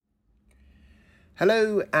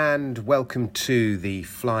Hello and welcome to the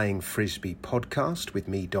Flying Frisbee podcast with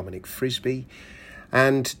me, Dominic Frisbee.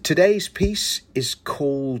 And today's piece is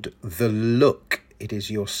called The Look. It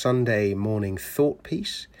is your Sunday morning thought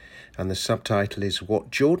piece, and the subtitle is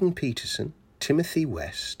What Jordan Peterson, Timothy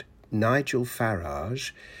West, Nigel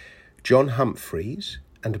Farage, John Humphreys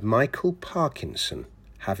and Michael Parkinson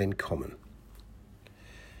have in common.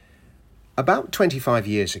 About 25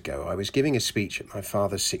 years ago, I was giving a speech at my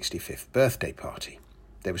father's 65th birthday party.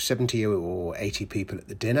 There were 70 or 80 people at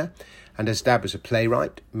the dinner, and as Dad was a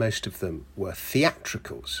playwright, most of them were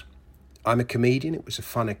theatricals. I'm a comedian, it was a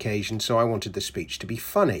fun occasion, so I wanted the speech to be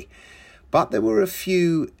funny. But there were a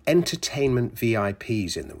few entertainment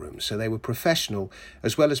VIPs in the room, so they were professional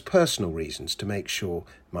as well as personal reasons to make sure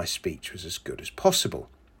my speech was as good as possible.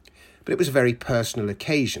 But it was a very personal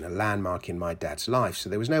occasion, a landmark in my dad's life, so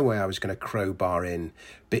there was no way I was going to crowbar in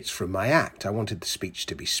bits from my act. I wanted the speech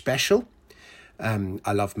to be special.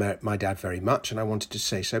 I love my dad very much, and I wanted to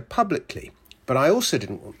say so publicly. But I also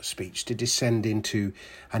didn't want the speech to descend into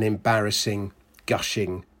an embarrassing,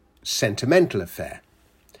 gushing, sentimental affair.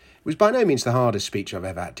 It was by no means the hardest speech I've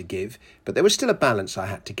ever had to give, but there was still a balance I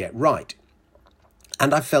had to get right.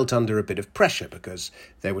 And I felt under a bit of pressure because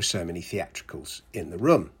there were so many theatricals in the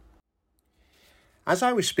room. As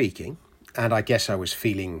I was speaking, and I guess I was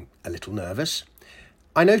feeling a little nervous,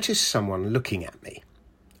 I noticed someone looking at me.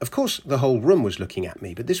 Of course, the whole room was looking at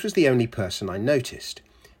me, but this was the only person I noticed.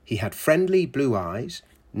 He had friendly blue eyes,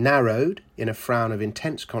 narrowed in a frown of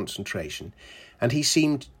intense concentration, and he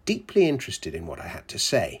seemed deeply interested in what I had to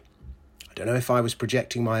say. I don't know if I was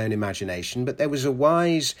projecting my own imagination, but there was a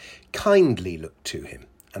wise, kindly look to him,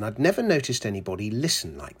 and I'd never noticed anybody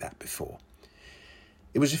listen like that before.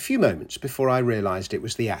 It was a few moments before I realised it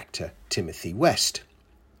was the actor Timothy West.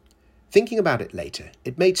 Thinking about it later,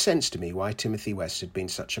 it made sense to me why Timothy West had been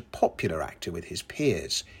such a popular actor with his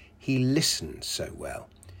peers. He listened so well.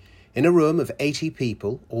 In a room of 80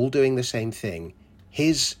 people, all doing the same thing,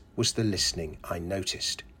 his was the listening I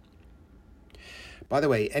noticed. By the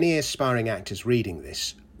way, any aspiring actors reading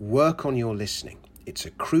this, work on your listening. It's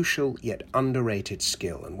a crucial yet underrated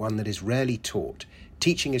skill and one that is rarely taught.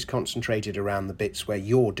 Teaching is concentrated around the bits where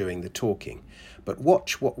you're doing the talking, but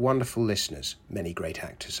watch what wonderful listeners many great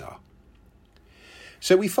actors are.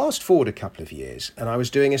 So we fast forward a couple of years, and I was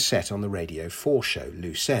doing a set on the Radio 4 show,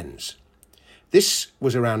 Loose Ends. This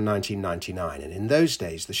was around 1999, and in those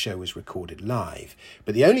days the show was recorded live,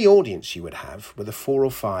 but the only audience you would have were the 4 or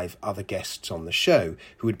 5 other guests on the show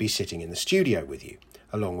who would be sitting in the studio with you,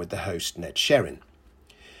 along with the host Ned Sherrin.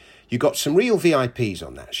 You got some real VIPs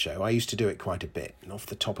on that show. I used to do it quite a bit. And off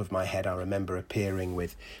the top of my head, I remember appearing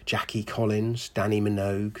with Jackie Collins, Danny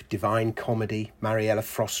Minogue, Divine Comedy, Mariella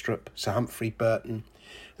Frostrup, Sir Humphrey Burton,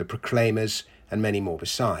 The Proclaimers, and many more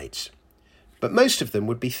besides. But most of them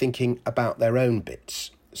would be thinking about their own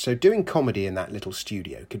bits. So doing comedy in that little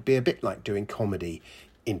studio could be a bit like doing comedy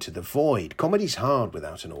into the void. Comedy's hard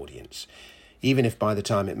without an audience, even if by the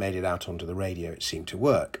time it made it out onto the radio it seemed to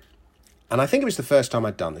work. And I think it was the first time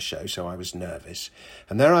I'd done the show, so I was nervous.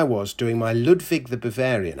 And there I was, doing my Ludwig the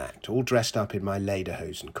Bavarian act, all dressed up in my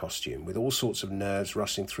lederhosen costume, with all sorts of nerves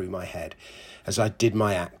rushing through my head as I did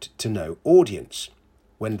my act to no audience.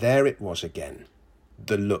 When there it was again,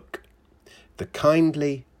 the look. The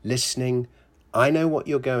kindly, listening, I know what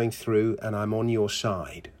you're going through and I'm on your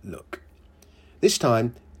side look. This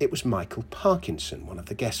time, it was Michael Parkinson, one of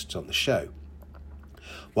the guests on the show.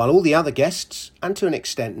 While all the other guests, and to an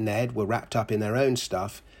extent Ned, were wrapped up in their own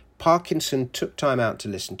stuff, Parkinson took time out to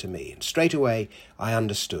listen to me, and straight away I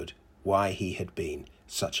understood why he had been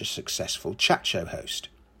such a successful chat show host.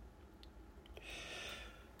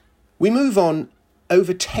 We move on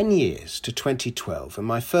over 10 years to 2012 and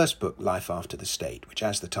my first book, Life After the State, which,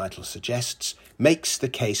 as the title suggests, makes the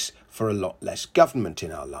case for a lot less government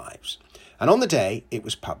in our lives. And on the day it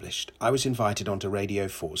was published, I was invited onto Radio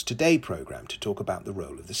 4's Today programme to talk about the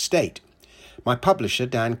role of the state. My publisher,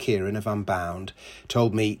 Dan Kieran of Unbound,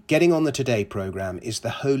 told me getting on the Today programme is the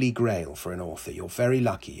holy grail for an author. You're very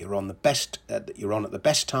lucky. You're on at the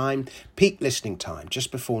best time, peak listening time,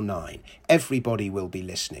 just before 9. Everybody will be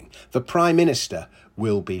listening. The Prime Minister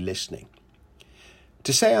will be listening.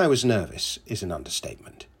 To say I was nervous is an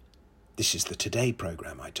understatement. This is the Today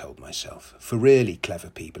programme, I told myself, for really clever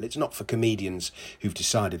people. It's not for comedians who've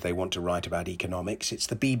decided they want to write about economics. It's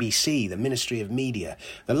the BBC, the Ministry of Media.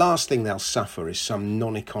 The last thing they'll suffer is some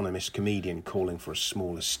non-economist comedian calling for a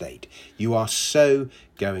smaller state. You are so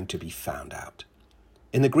going to be found out.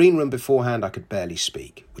 In the green room beforehand, I could barely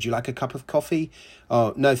speak. Would you like a cup of coffee?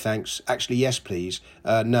 Oh, no, thanks. Actually, yes, please.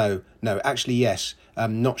 No, actually, yes.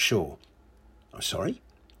 Not sure. I'm sorry?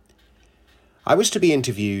 I was to be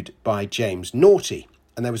interviewed by James Naughtie,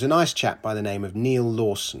 and there was a nice chap by the name of Neil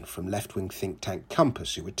Lawson from left-wing think tank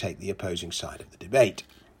Compass who would take the opposing side of the debate.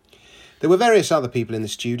 There were various other people in the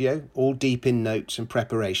studio, all deep in notes and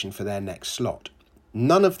preparation for their next slot.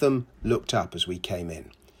 None of them looked up as we came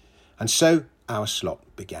in, and so our slot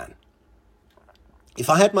began. If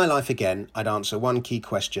I had my life again, I'd answer one key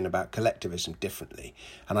question about collectivism differently,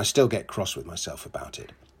 and I still get cross with myself about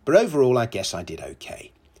it. But overall, I guess I did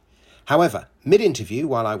okay. However, mid-interview,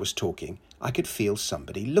 while I was talking, I could feel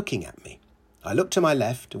somebody looking at me. I looked to my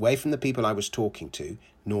left, away from the people I was talking to,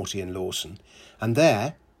 Naughtie and Lawson, and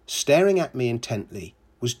there, staring at me intently,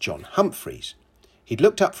 was John Humphrys. He'd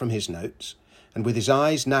looked up from his notes, and with his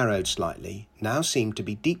eyes narrowed slightly, now seemed to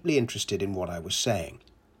be deeply interested in what I was saying,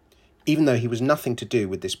 even though he was nothing to do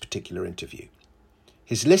with this particular interview.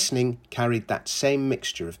 His listening carried that same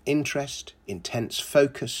mixture of interest, intense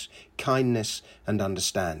focus, kindness, and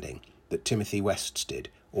understanding that Timothy West's did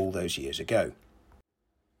all those years ago.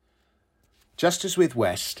 Just as with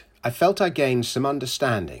West, I felt I gained some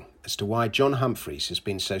understanding as to why John Humphrys has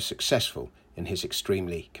been so successful in his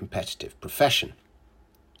extremely competitive profession.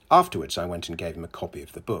 Afterwards, I went and gave him a copy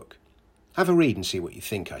of the book. "Have a read and see what you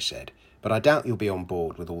think," I said, "but I doubt you'll be on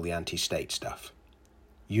board with all the anti-state stuff."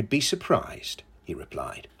 "You'd be surprised," he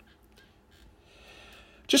replied.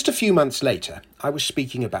 Just a few months later, I was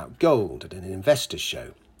speaking about gold at an investors'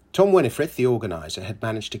 show. Tom Winifrith, the organiser, had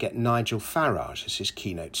managed to get Nigel Farage as his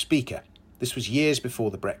keynote speaker. This was years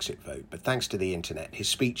before the Brexit vote, but thanks to the internet, his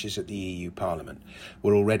speeches at the EU Parliament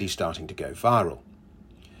were already starting to go viral.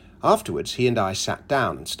 Afterwards, he and I sat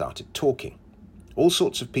down and started talking. All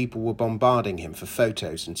sorts of people were bombarding him for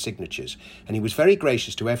photos and signatures, and he was very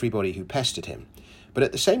gracious to everybody who pestered him. But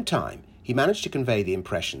at the same time, he managed to convey the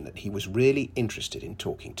impression that he was really interested in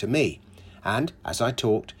talking to me. And, as I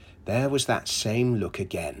talked, there was that same look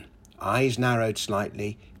again. Eyes narrowed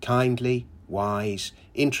slightly, kindly, wise,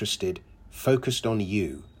 interested, focused on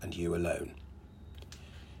you and you alone.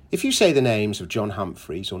 If you say the names of John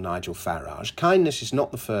Humphrys or Nigel Farage, kindness is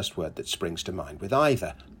not the first word that springs to mind with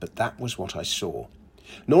either, but that was what I saw.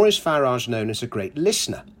 Nor is Farage known as a great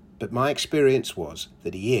listener, but my experience was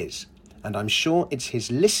that he is. And I'm sure it's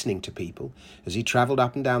his listening to people as he travelled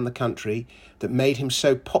up and down the country that made him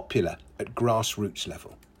so popular at grassroots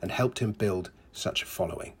level and helped him build such a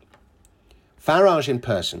following. Farage in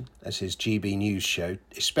person, as his GB News show,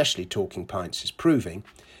 especially Talking Pints, is proving,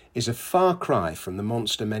 is a far cry from the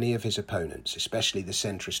monster many of his opponents, especially the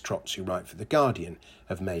centrist trots who write for The Guardian,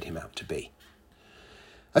 have made him out to be.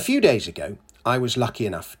 A few days ago, I was lucky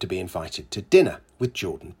enough to be invited to dinner with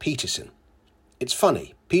Jordan Peterson. It's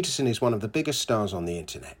funny, Peterson is one of the biggest stars on the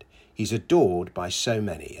internet. He's adored by so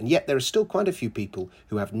many, and yet there are still quite a few people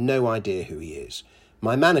who have no idea who he is.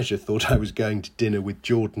 My manager thought I was going to dinner with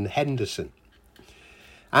Jordan Henderson.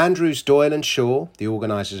 Andrews, Doyle and Shaw, the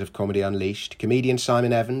organisers of Comedy Unleashed, comedian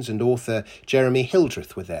Simon Evans and author Jeremy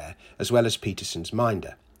Hildreth were there, as well as Peterson's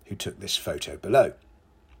minder, who took this photo below.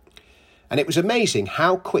 And it was amazing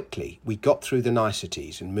how quickly we got through the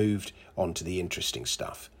niceties and moved on to the interesting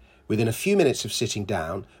stuff. Within a few minutes of sitting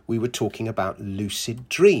down, we were talking about lucid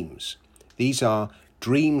dreams. These are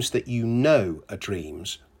dreams that you know are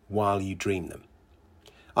dreams while you dream them.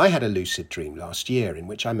 I had a lucid dream last year in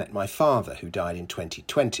which I met my father, who died in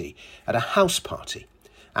 2020, at a house party,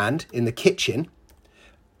 and in the kitchen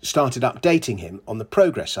started updating him on the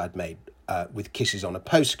progress I'd made with Kisses on a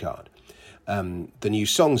Postcard, the new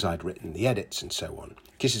songs I'd written, the edits and so on.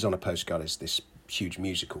 Kisses on a Postcard is this huge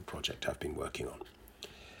musical project I've been working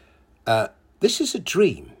on. "This is a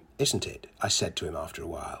dream, isn't it?" I said to him after a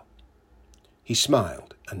while. He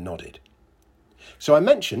smiled and nodded. So I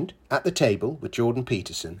mentioned at the table with Jordan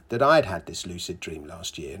Peterson that I'd had this lucid dream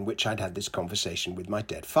last year in which I'd had this conversation with my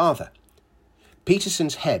dead father.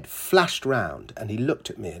 Peterson's head flashed round and he looked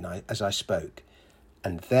at me as I spoke.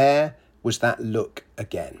 And there was that look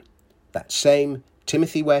again. That same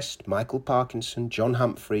Timothy West, Michael Parkinson, John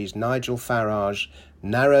Humphrys, Nigel Farage,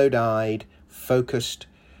 narrowed-eyed, focused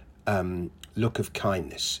look of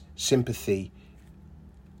kindness, sympathy,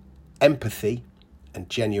 empathy, and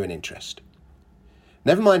genuine interest.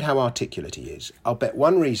 Never mind how articulate he is, I'll bet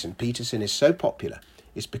one reason Peterson is so popular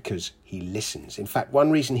is because he listens. In fact, one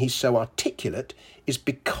reason he's so articulate is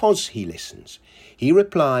because he listens. He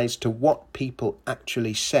replies to what people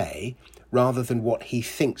actually say rather than what he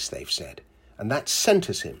thinks they've said. And that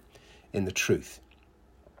centres him in the truth.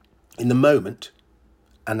 In the moment,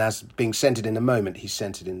 and as being centred in the moment, he's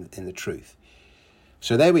centred in the truth.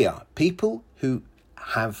 So there we are, people who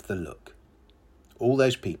have the look. All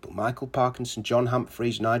those people, Michael Parkinson, John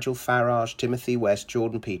Humphrys, Nigel Farage, Timothy West,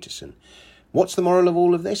 Jordan Peterson. What's the moral of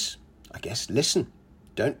all of this? I guess, listen.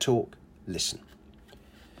 Don't talk, listen.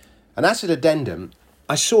 And as an addendum,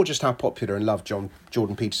 I saw just how popular and loved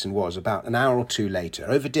Jordan Peterson was about an hour or two later.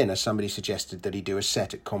 Over dinner, somebody suggested that he do a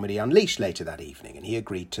set at Comedy Unleashed later that evening, and he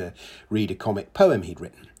agreed to read a comic poem he'd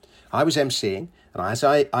written. I was emceeing, and as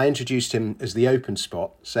I introduced him as the open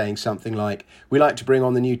spot, saying something like, "We like to bring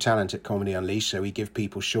on the new talent at Comedy Unleashed, so we give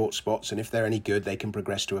people short spots, and if they're any good, they can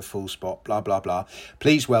progress to a full spot, blah, blah, blah.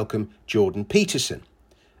 Please welcome Jordan Peterson."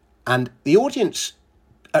 And the audience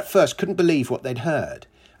at first couldn't believe what they'd heard.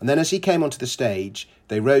 And then as he came onto the stage,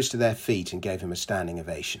 they rose to their feet and gave him a standing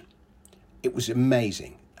ovation. It was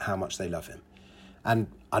amazing how much they love him. And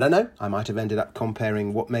I don't know, I might have ended up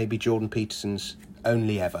comparing what may be Jordan Peterson's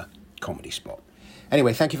only ever comedy spot.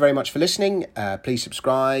 Anyway, thank you very much for listening. Please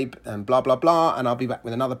subscribe and blah, blah, blah. And I'll be back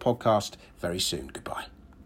with another podcast very soon. Goodbye.